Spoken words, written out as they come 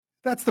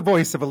That's the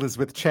voice of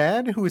Elizabeth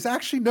Chan, who is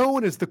actually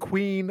known as the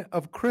Queen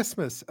of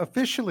Christmas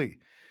officially.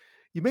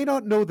 You may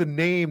not know the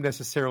name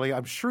necessarily.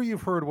 I'm sure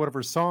you've heard one of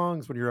her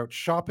songs when you're out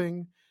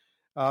shopping.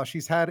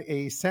 She's had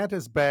a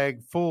Santa's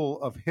bag full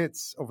of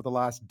hits over the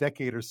last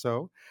decade or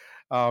so.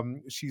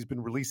 She's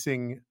been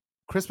releasing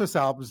Christmas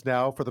albums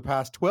now for the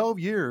past 12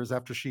 years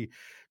after she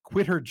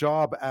quit her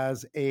job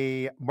as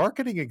a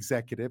marketing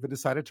executive and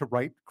decided to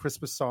write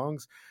Christmas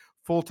songs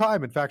full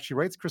time. In fact, she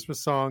writes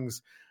Christmas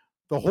songs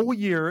the whole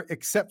year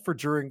except for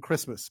during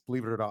Christmas,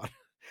 believe it or not.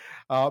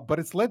 But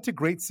it's led to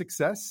great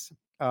success.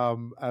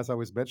 As I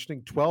was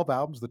mentioning, 12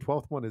 albums. The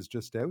 12th one is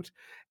just out,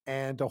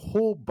 and a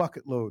whole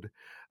bucket load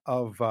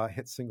of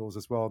hit singles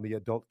as well in the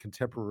adult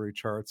contemporary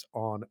charts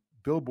on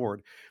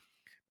Billboard.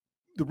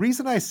 The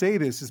reason I say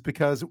this is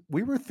because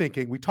we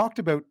talked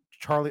about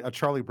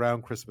Charlie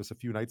Brown Christmas a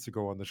few nights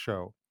ago on the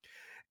show,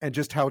 and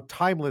just how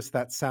timeless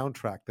that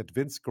soundtrack, that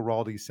Vince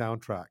Guaraldi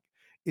soundtrack,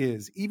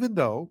 is. Even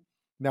though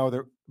now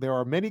there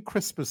are many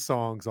Christmas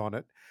songs on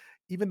it,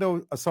 even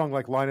though a song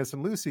like Linus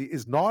and Lucy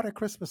is not a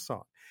Christmas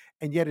song,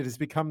 and yet it has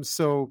become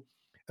so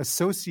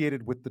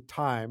associated with the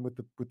time, with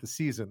the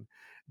season,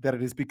 that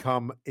it has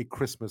become a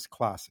Christmas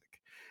classic.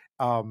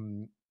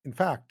 In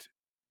fact,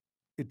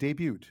 it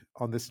debuted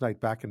on this night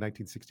back in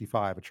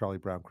 1965, A Charlie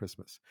Brown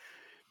Christmas.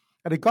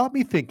 And it got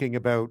me thinking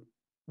about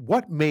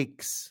what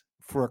makes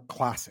for a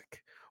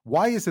classic.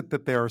 Why is it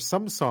that there are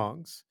some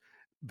songs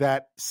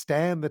that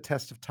stand the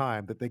test of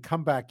time, that they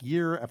come back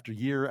year after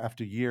year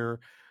after year,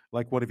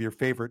 like one of your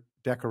favorite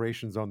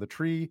decorations on the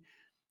tree,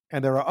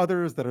 and there are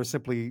others that are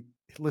simply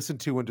listened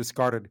to and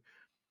discarded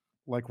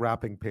like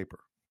wrapping paper?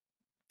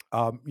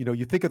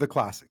 You think of the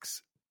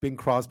classics: Bing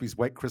Crosby's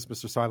White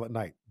Christmas or Silent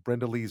Night,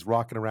 Brenda Lee's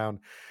Rockin' Around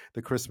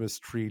the Christmas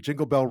Tree,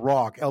 Jingle Bell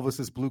Rock,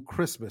 Elvis's Blue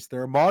Christmas.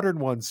 There are modern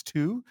ones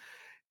too,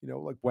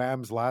 like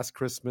Wham's Last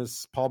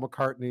Christmas, Paul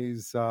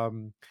McCartney's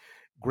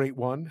great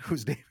one,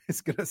 whose name is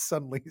going to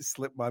suddenly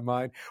slip my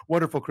mind,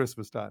 Wonderful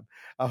Christmas Time,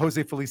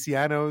 Jose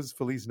Feliciano's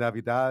Feliz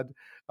Navidad,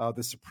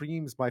 The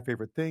Supremes, My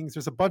Favorite Things.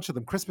 There's a bunch of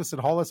them. Christmas in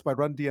Hollis by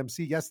Run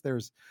DMC. Yes,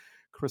 there's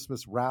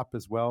Christmas rap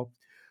as well.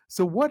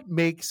 So what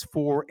makes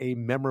for a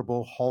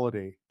memorable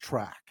holiday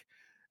track?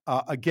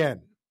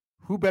 Again,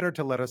 who better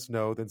to let us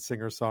know than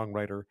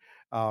singer-songwriter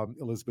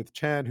Elizabeth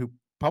Chan, who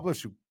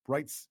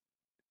writes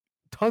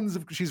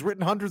she's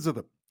written hundreds of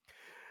them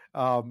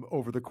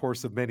over the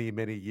course of many,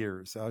 many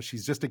years.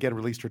 She's just again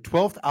released her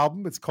 12th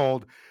album. It's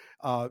called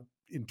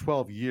In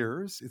 12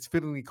 Years. It's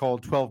fittingly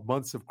called 12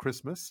 Months of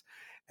Christmas.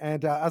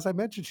 And as I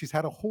mentioned, she's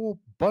had a whole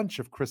bunch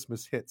of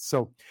Christmas hits.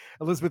 So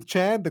Elizabeth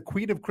Chan, the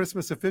Queen of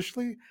Christmas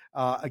officially.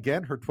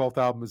 Again, her 12th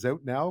album is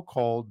out now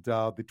called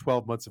The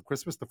 12 Months of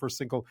Christmas. The first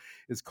single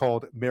is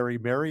called Mary,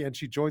 Mary. And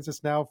she joins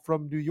us now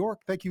from New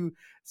York. Thank you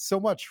so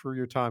much for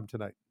your time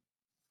tonight.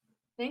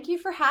 Thank you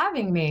for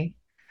having me.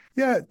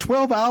 Yeah,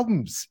 12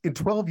 albums in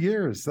 12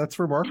 years. That's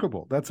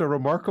remarkable. That's a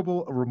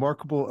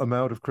remarkable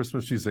amount of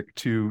Christmas music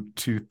to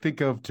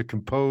think of, to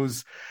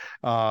compose.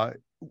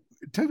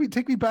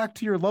 Take me back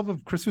to your love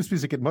of Christmas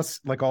music. It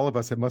must, like all of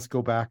us, it must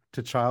go back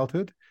to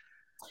childhood.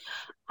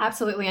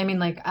 Absolutely. I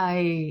mean,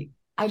 I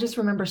just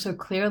remember so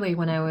clearly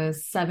when I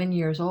was 7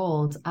 years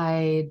old,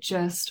 I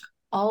just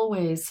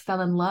always fell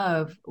in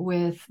love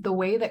with the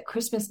way that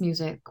Christmas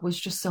music was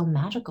just so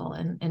magical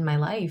in my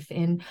life.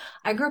 And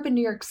I grew up in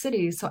New York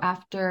City. So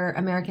after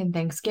American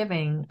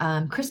Thanksgiving,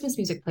 Christmas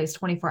music plays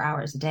 24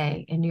 hours a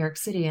day in New York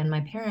City. And my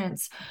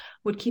parents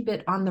would keep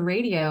it on the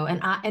radio.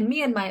 And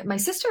me and my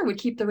sister would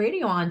keep the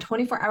radio on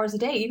 24 hours a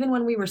day. Even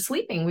when we were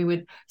sleeping, we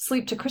would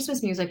sleep to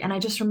Christmas music. And I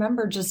just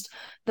remember just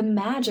the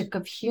magic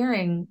of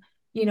hearing,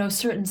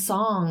 certain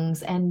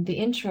songs, and the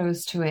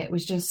intros to it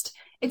was just,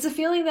 it's a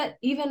feeling that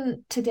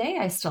even today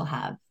I still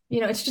have.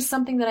 It's just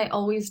something that I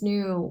always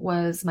knew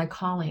was my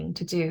calling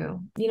to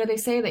do. They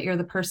say that you're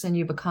the person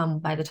you become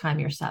by the time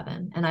you're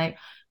 7. And I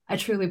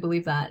truly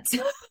believe that.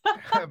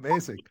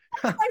 Amazing.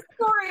 My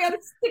story, I'm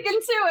sticking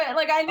to it.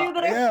 Like I knew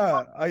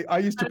that. I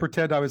used to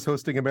pretend I was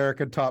hosting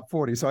American Top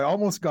 40, so I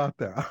almost got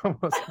there.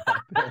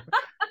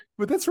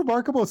 But that's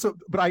remarkable. So,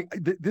 but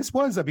this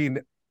was,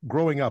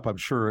 growing up, I'm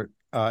sure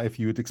if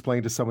you had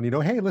explained to someone,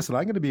 hey, listen,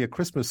 I'm going to be a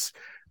Christmas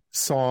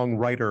song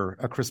writer,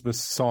 a Christmas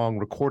song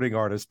recording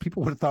artist,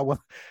 people would have thought,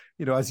 well,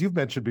 as you've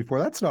mentioned before,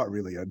 that's not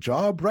really a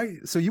job, right?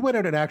 So you went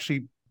out and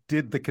actually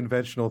did the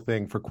conventional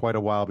thing for quite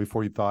a while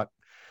before you thought,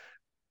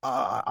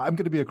 I'm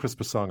going to be a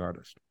Christmas song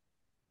artist.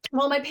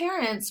 Well, my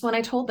parents, when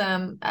I told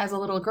them as a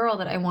little girl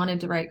that I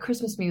wanted to write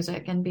Christmas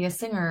music and be a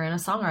singer and a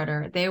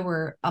songwriter, they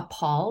were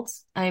appalled.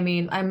 I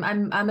mean,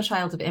 I'm a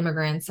child of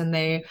immigrants, and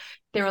they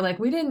were like,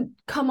 we didn't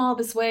come all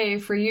this way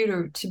for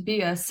you to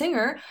be a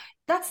singer.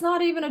 That's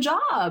not even a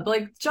job.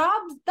 That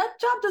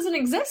job doesn't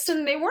exist.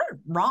 And they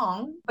weren't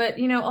wrong. But,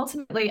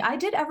 ultimately I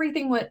did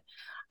everything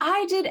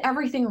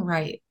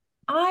right.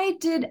 I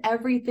did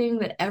everything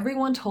that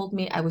everyone told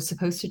me I was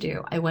supposed to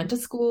do. I went to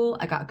school,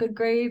 I got good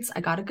grades,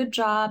 I got a good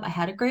job, I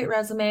had a great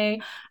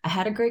resume, I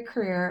had a great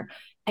career.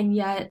 And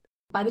yet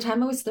by the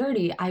time I was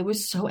 30, I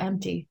was so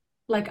empty.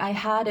 Like I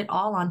had it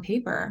all on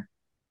paper,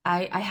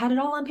 I had it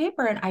all on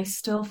paper and I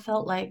still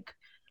felt like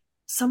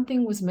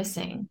something was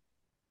missing.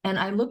 And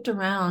I looked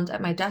around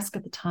at my desk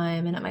at the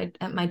time and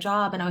at my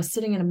job, and I was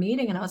sitting in a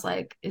meeting and I was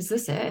like, is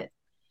this it?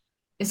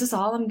 Is this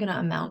all I'm going to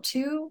amount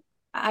to?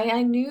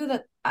 I knew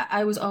that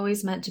I was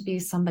always meant to be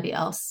somebody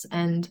else.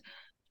 And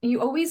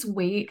you always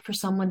wait for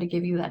someone to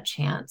give you that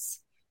chance.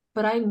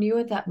 But I knew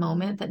at that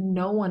moment that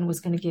no one was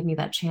going to give me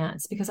that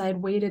chance because I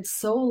had waited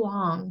so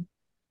long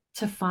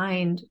to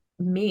find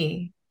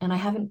me, and I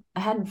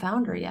hadn't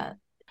found her yet.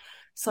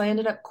 So I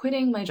ended up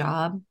quitting my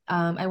job.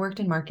 I worked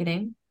in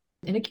marketing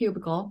in a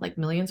cubicle, like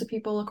millions of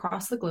people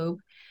across the globe.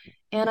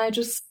 And I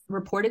just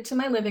reported to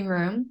my living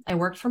room. I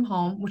worked from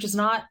home, which is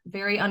not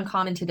very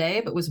uncommon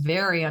today, but was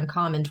very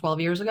uncommon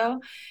 12 years ago.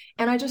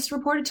 And I just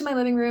reported to my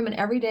living room. And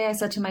every day I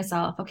said to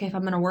myself, okay, if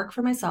I'm going to work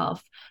for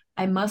myself,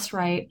 I must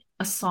write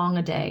a song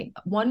a day,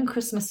 one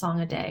Christmas song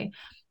a day.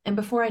 And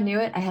before I knew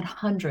it, I had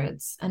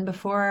hundreds. And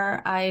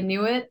before I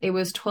knew it, it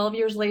was 12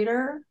 years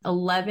later,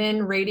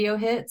 11 radio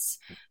hits,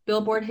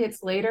 Billboard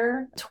hits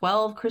later,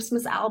 12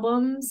 Christmas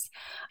albums.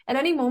 At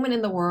any moment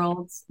in the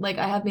world, like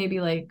I have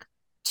maybe like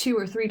 2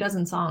 or 3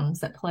 dozen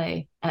songs that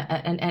play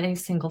at any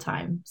single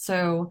time.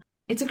 So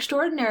it's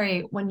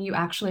extraordinary when you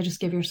actually just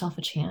give yourself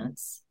a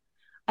chance.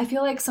 I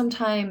feel like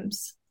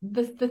sometimes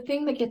the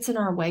thing that gets in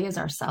our way is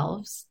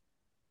ourselves.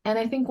 And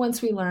I think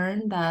once we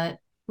learn that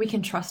we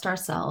can trust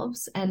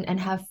ourselves and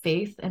have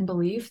faith and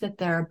belief that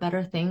there are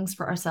better things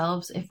for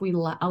ourselves if we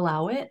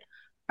allow it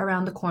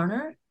around the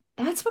corner,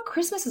 that's what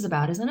Christmas is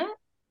about, isn't it?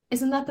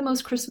 Isn't that the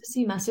most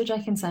Christmassy message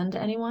I can send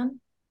to anyone?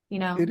 You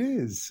know? It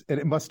is, and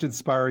it must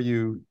inspire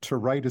you to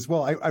write as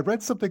well. I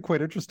read something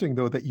quite interesting,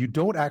 though, that you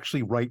don't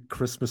actually write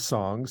Christmas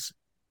songs.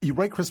 You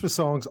write Christmas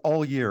songs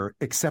all year,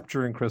 except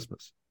during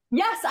Christmas.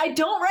 Yes, I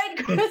don't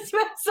write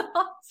Christmas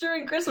songs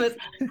during Christmas.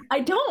 I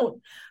don't,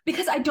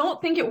 because I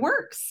don't think it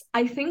works.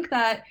 I think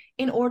that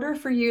in order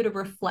for you to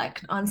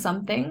reflect on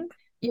something,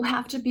 you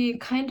have to be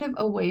kind of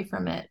away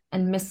from it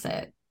and miss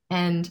it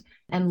and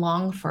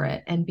long for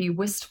it and be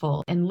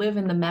wistful and live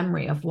in the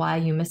memory of why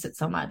you miss it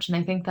so much. And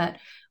I think that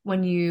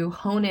when you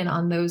hone in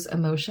on those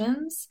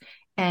emotions,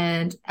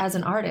 and as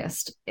an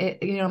artist,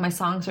 my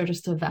songs are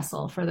just a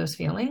vessel for those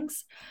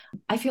feelings.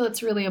 I feel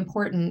it's really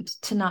important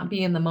to not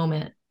be in the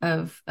moment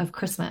of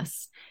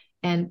Christmas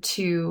and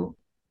to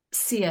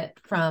see it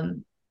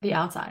from the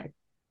outside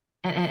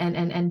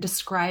and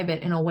describe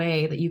it in a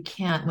way that you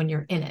can't when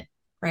you're in it.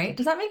 Right?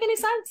 Does that make any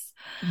sense?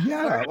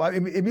 Yeah, well,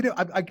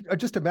 I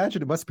just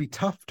imagine it must be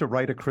tough to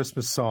write a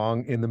Christmas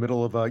song in the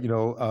middle of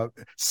a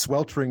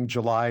sweltering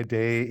July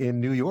day in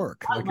New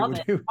York. I love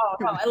it. Oh,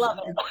 no, I love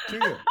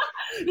it.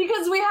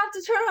 Because we have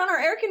to turn on our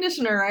air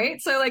conditioner,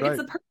 right? So like, right.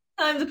 It's the perfect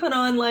time to put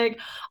on like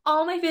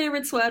all my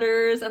favorite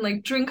sweaters and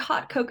like drink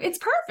hot Coke. It's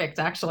perfect,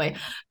 actually.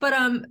 But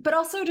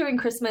also during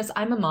Christmas,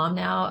 I'm a mom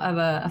now of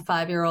a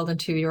 5-year-old and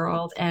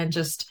 2-year-old, and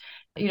just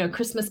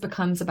Christmas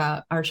becomes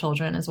about our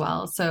children as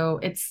well. So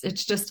it's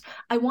just,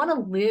 I want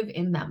to live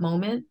in that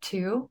moment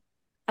too.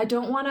 I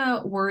don't want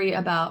to worry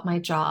about my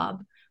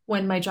job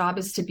when my job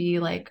is to be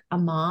like a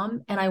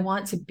mom, and I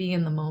want to be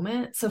in the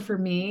moment. So for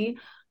me,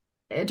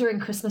 during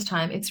Christmas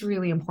time, it's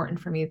really important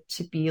for me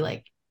to be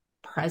like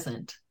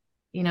present,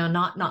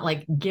 not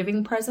like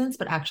giving presents,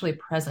 but actually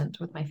present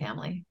with my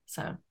family.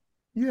 So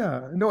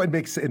yeah, no, it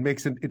makes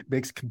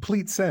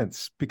complete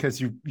sense,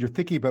 because you're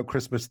thinking about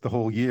Christmas the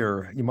whole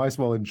year. You might as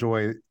well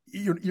enjoy.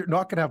 You're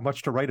not going to have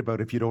much to write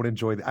about if you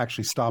don't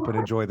actually stop and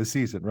enjoy the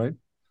season, right?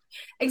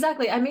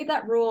 Exactly. I made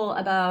that rule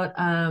about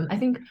I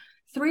think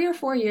 3 or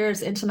 4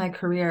 years into my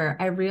career.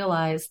 I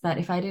realized that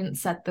if I didn't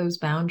set those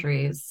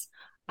boundaries,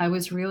 I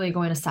was really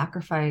going to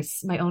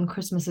sacrifice my own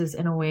Christmases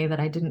in a way that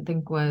I didn't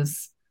think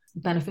was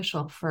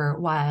beneficial for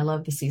why I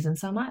love the season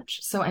so much.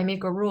 So I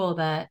make a rule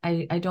that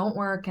I don't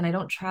work and I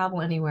don't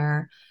travel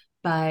anywhere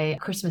by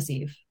Christmas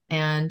Eve.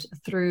 And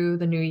through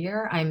the new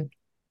year, I'm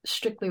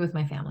strictly with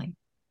my family.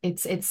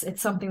 It's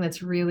something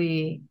that's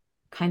really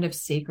kind of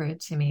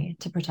sacred to me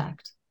to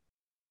protect.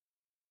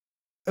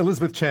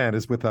 Elizabeth Chan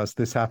is with us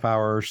this half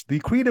hour. The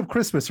Queen of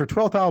Christmas, her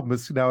 12th album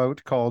is now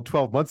out, called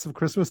 12 Months of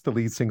Christmas. The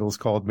lead single is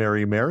called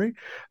Mary, Mary.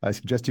 I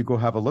suggest you go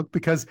have a look,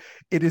 because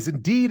it is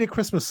indeed a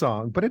Christmas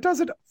song, but it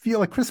doesn't feel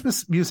like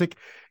Christmas music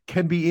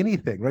can be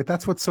anything, right?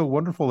 That's what's so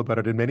wonderful about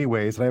it in many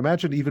ways. And I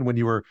imagine even when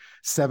you were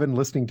 7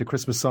 listening to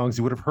Christmas songs,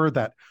 you would have heard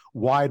that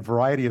wide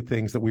variety of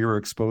things that we were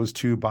exposed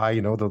to by,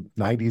 the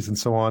 90s and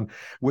so on,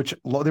 which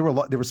they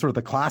were sort of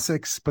the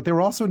classics, but there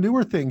were also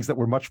newer things that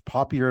were much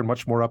poppier and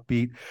much more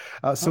upbeat.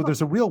 So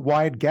there's a real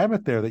wide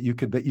gamut there that you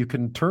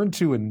can turn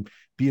to and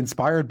be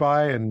inspired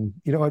by. And,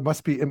 it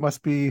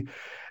must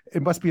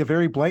be a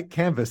very blank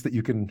canvas that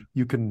you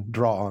can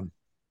draw on.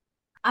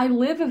 I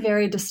live a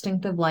very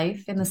distinctive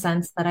life in the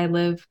sense that I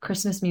live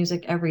Christmas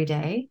music every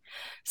day.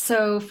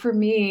 So for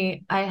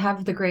me, I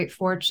have the great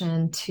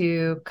fortune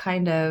to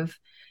kind of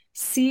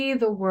see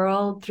the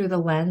world through the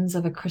lens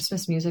of a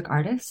Christmas music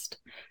artist.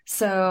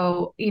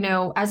 So,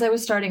 as I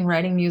was starting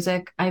writing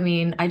music,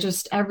 I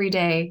just every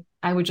day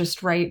I would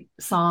just write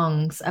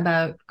songs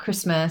about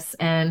Christmas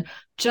and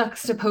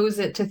juxtapose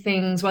it to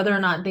things, whether or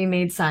not they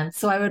made sense.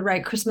 So I would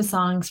write Christmas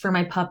songs for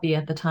my puppy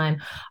at the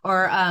time.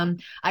 Or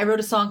I wrote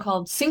a song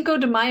called Cinco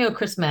de Mayo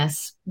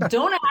Christmas.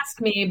 Don't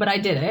ask me, but I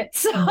did it.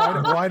 So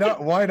Why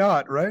not? Why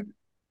not? Right?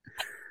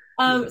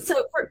 Yeah.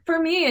 so for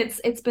me,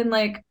 it's been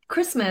like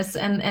Christmas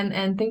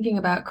and thinking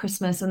about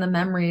Christmas and the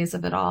memories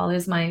of it all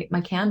is my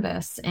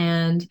canvas.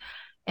 And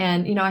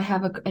you know, I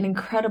have an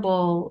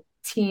incredible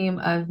team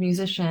of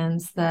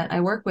musicians that I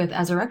work with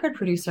as a record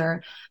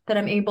producer that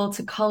I'm able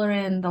to color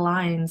in the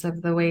lines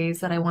of the ways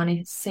that I want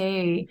to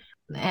say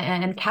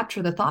and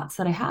capture the thoughts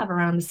that I have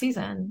around the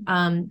season.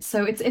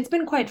 So it's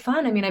been quite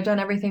fun. I mean, I've done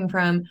everything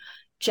from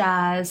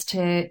jazz to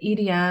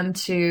EDM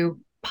to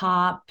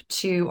pop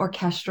to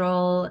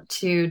orchestral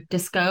to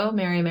disco.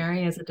 Mary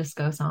Mary is a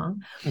disco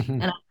song.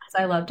 Mhm. And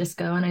I love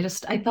disco. And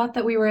I thought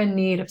that we were in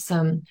need of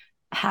some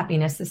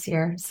happiness this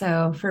year.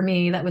 So for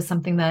me, that was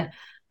something that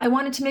I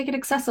wanted to make it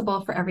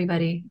accessible for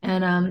everybody.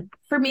 And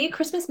for me,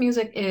 Christmas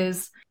music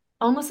is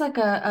almost like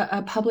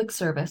a public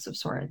service of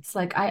sorts.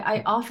 Like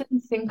I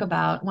often think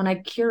about when I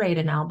curate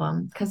an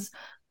album, because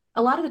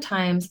a lot of the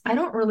times I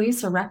don't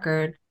release a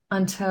record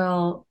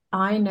until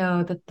I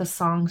know that the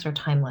songs are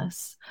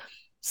timeless.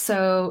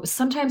 So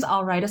sometimes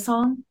I'll write a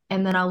song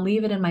and then I'll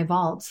leave it in my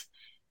vault.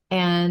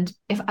 And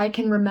if I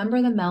can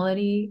remember the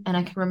melody and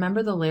I can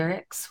remember the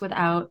lyrics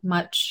without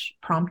much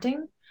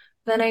prompting,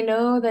 then I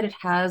know that it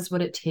has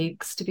what it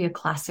takes to be a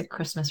classic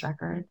Christmas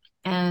record.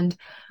 And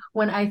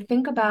when I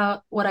think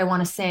about what I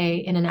want to say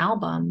in an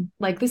album,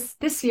 like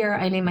this year,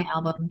 I named my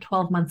album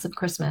 12 Months of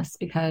Christmas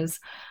because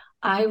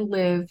I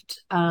lived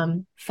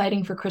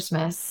fighting for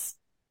Christmas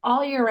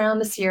all year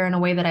round this year in a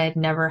way that I had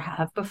never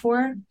have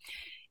before.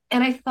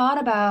 And I thought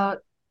about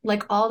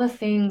like all the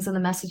things and the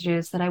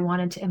messages that I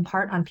wanted to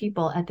impart on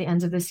people at the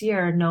end of this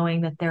year,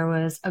 knowing that there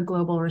was a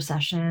global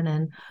recession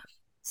and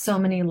so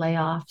many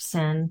layoffs,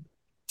 and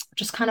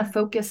just kind of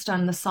focused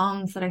on the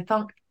songs that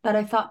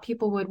I thought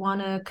people would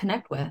want to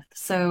connect with.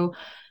 So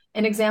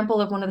an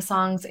example of one of the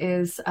songs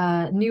is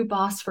New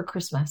Boss for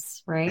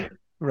Christmas, right?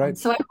 Right.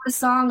 So I wrote a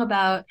song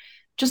about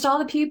just all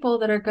the people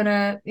that are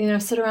gonna,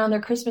 sit around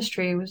their Christmas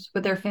tree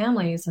with their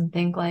families and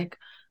think like,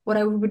 what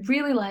I would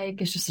really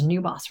like is just a new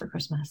boss for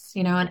Christmas,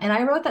 and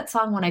I wrote that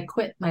song when I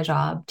quit my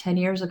job 10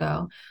 years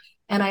ago.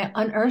 And I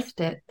unearthed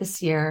it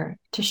this year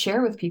to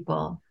share with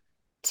people,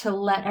 to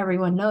let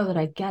everyone know that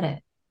I get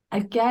it.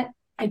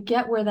 I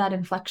get where that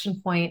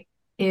inflection point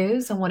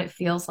is and what it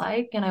feels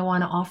like. And I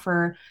want to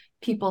offer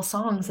people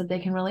songs that they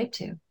can relate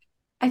to.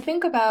 I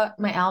think about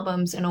my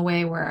albums in a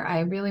way where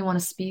I really want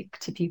to speak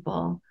to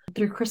people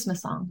through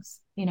Christmas songs.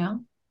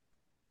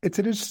 It's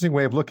an interesting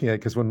way of looking at it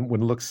because when it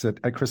looks at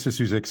Christmas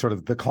music, sort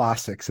of the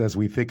classics as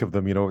we think of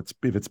them, if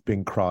it's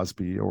Bing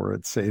Crosby or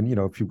it's, and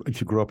if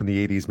you grew up in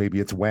the '80s,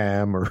 maybe it's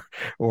Wham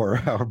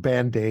or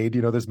Band Aid.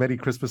 There's many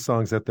Christmas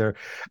songs out there,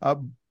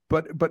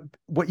 but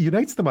what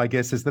unites them, I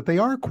guess, is that they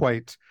are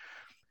quite.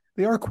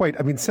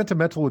 I mean,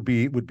 sentimental would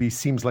be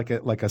seems like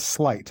a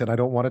slight, and I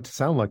don't want it to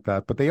sound like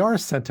that, but they are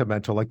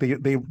sentimental. Like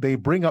they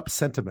bring up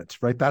sentiment,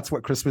 right? That's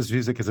what Christmas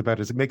music is about.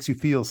 Is it makes you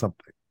feel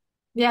something.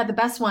 Yeah, the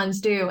best ones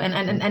do.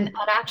 And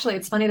actually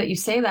it's funny that you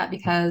say that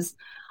because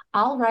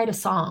I'll write a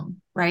song,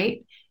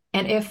 right?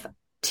 And if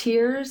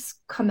tears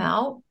come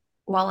out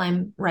while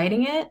I'm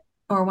writing it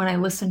or when I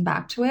listen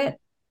back to it,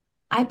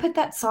 I put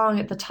that song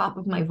at the top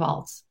of my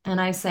vault and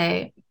I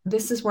say,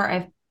 this is where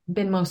I've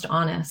been most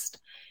honest.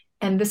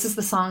 And this is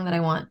the song that I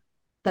want,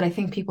 that I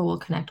think people will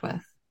connect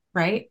with,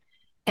 right?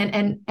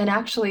 And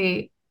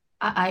actually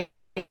I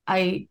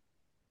I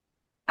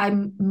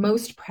I'm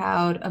most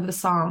proud of the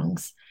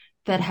songs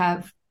that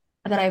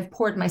I've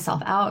poured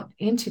myself out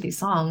into these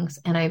songs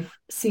and I've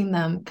seen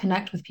them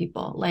connect with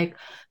people. Like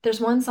there's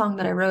one song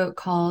that I wrote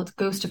called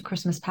Ghost of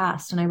Christmas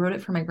Past, and I wrote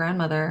it for my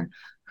grandmother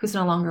who's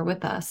no longer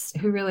with us,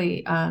 who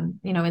really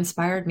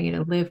inspired me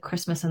to live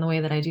Christmas in the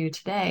way that I do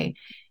today.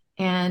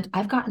 And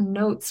I've gotten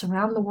notes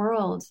around the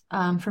world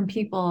from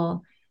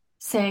people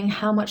saying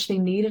how much they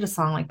needed a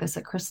song like this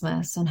at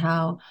Christmas and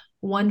how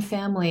one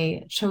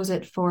family chose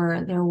it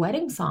for their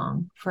wedding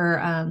song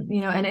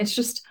and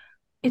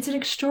it's an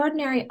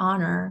extraordinary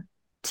honor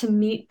to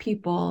meet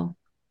people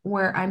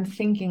where I'm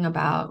thinking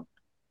about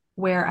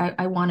where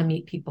I want to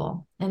meet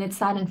people. And it's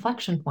that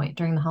inflection point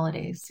during the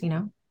holidays.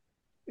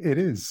 It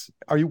is.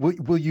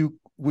 Will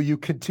you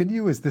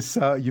continue? Is this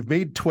you've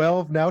made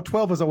 12 now?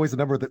 12 is always a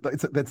number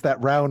that's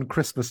that round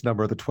Christmas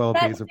number, the 12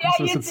 days of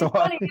Christmas and so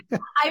on.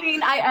 I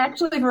mean, I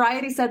actually,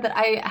 Variety said that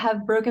I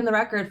have broken the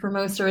record for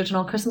most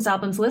original Christmas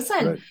albums.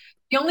 Listen, right.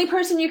 The only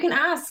person you can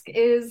ask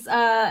is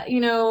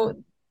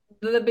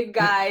the big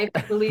guy.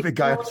 Big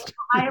guy.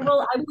 I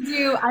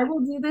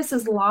will do this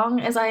as long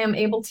as I am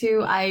able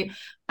to. I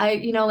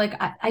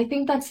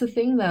think that's the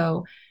thing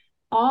though.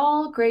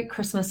 All great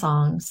Christmas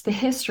songs, the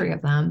history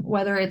of them,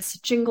 whether it's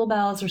Jingle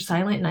Bells or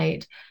Silent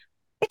Night,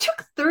 it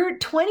took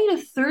 20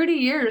 to 30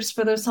 years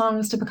for those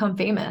songs to become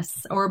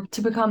famous or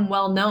to become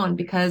well known,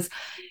 because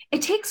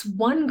it takes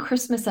one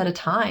Christmas at a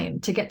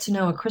time to get to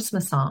know a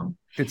Christmas song.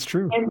 It's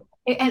true.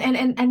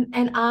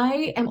 And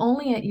I am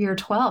only at year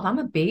 12. I'm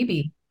a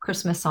baby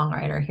Christmas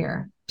songwriter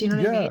here. Do you know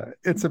what I mean? Yeah,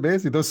 it's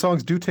amazing. Those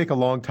songs do take a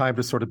long time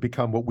to sort of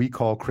become what we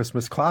call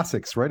Christmas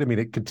classics, right? I mean,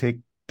 it can take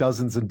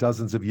dozens and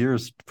dozens of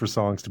years for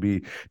songs to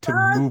be to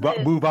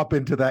move up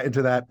into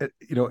that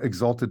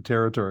exalted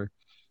territory.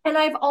 And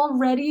I've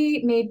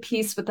already made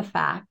peace with the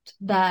fact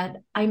that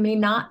I may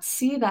not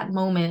see that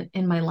moment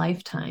in my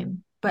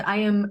lifetime, but I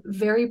am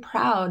very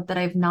proud that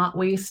I've not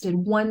wasted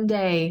one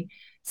day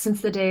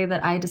since the day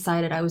that I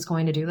decided I was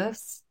going to do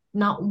this.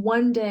 Not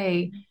one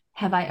day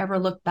have I ever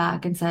looked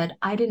back and said,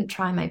 I didn't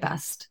try my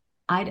best.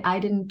 I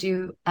didn't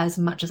do as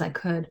much as I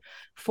could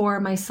for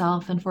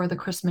myself and for the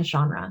Christmas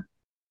genre.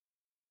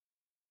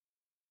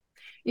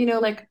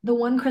 Like the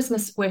one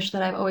Christmas wish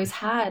that I've always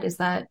had is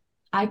that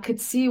I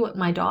could see who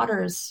my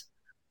daughters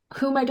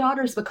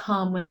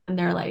become when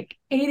they're like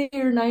 80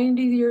 or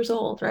 90 years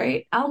old,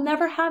 right? I'll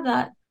never have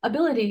that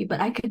ability,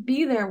 but I could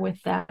be there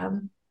with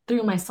them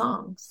through my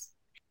songs.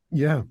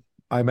 Yeah.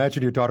 I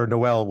imagine your daughter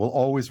Noelle will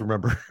always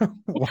remember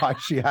why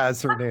she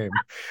has her name.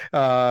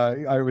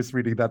 I was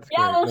reading that.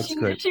 Yeah, well, That's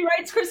great. she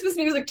writes Christmas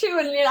music too,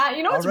 and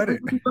Already.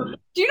 do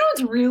you know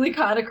what's really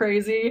kind of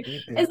crazy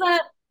is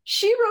that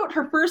she wrote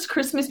her first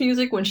Christmas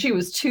music when she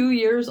was 2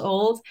 years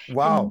old, and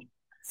Wow. the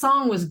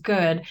song was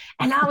good,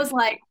 and I was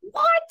like,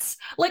 "What?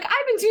 Like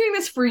I've been doing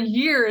this for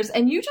years,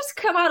 and you just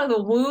come out of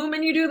the womb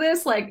and you do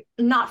this? Like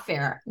not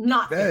fair,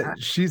 not fair."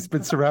 She's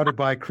been surrounded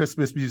by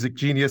Christmas music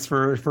genius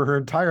for her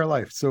entire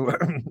life. So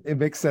it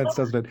makes sense,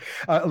 doesn't it?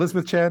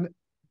 Elizabeth Chan,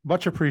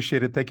 much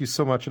appreciated. Thank you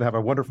so much and have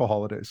a wonderful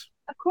holidays.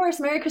 Of course,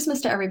 Merry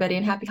Christmas to everybody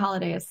and Happy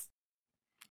Holidays.